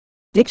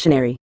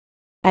Dictionary.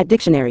 At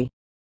dictionary.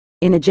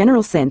 In a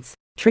general sense,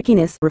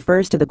 trickiness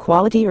refers to the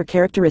quality or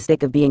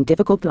characteristic of being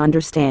difficult to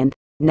understand,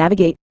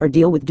 navigate, or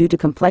deal with due to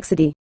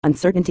complexity,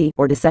 uncertainty,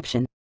 or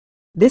deception.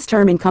 This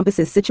term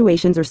encompasses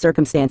situations or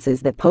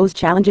circumstances that pose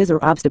challenges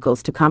or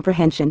obstacles to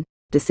comprehension,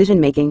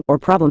 decision-making, or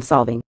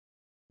problem-solving.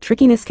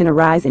 Trickiness can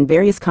arise in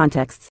various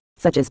contexts,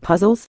 such as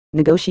puzzles,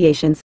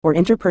 negotiations, or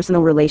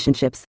interpersonal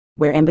relationships,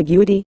 where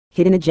ambiguity,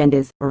 hidden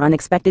agendas, or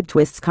unexpected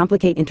twists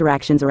complicate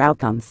interactions or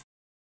outcomes.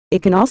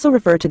 It can also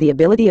refer to the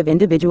ability of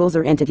individuals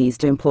or entities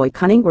to employ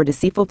cunning or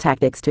deceitful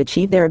tactics to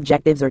achieve their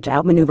objectives or to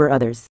outmaneuver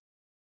others.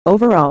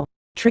 Overall,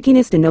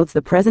 trickiness denotes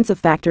the presence of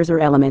factors or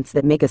elements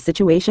that make a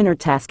situation or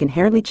task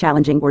inherently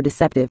challenging or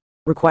deceptive,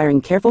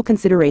 requiring careful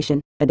consideration,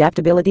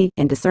 adaptability,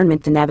 and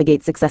discernment to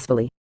navigate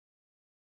successfully.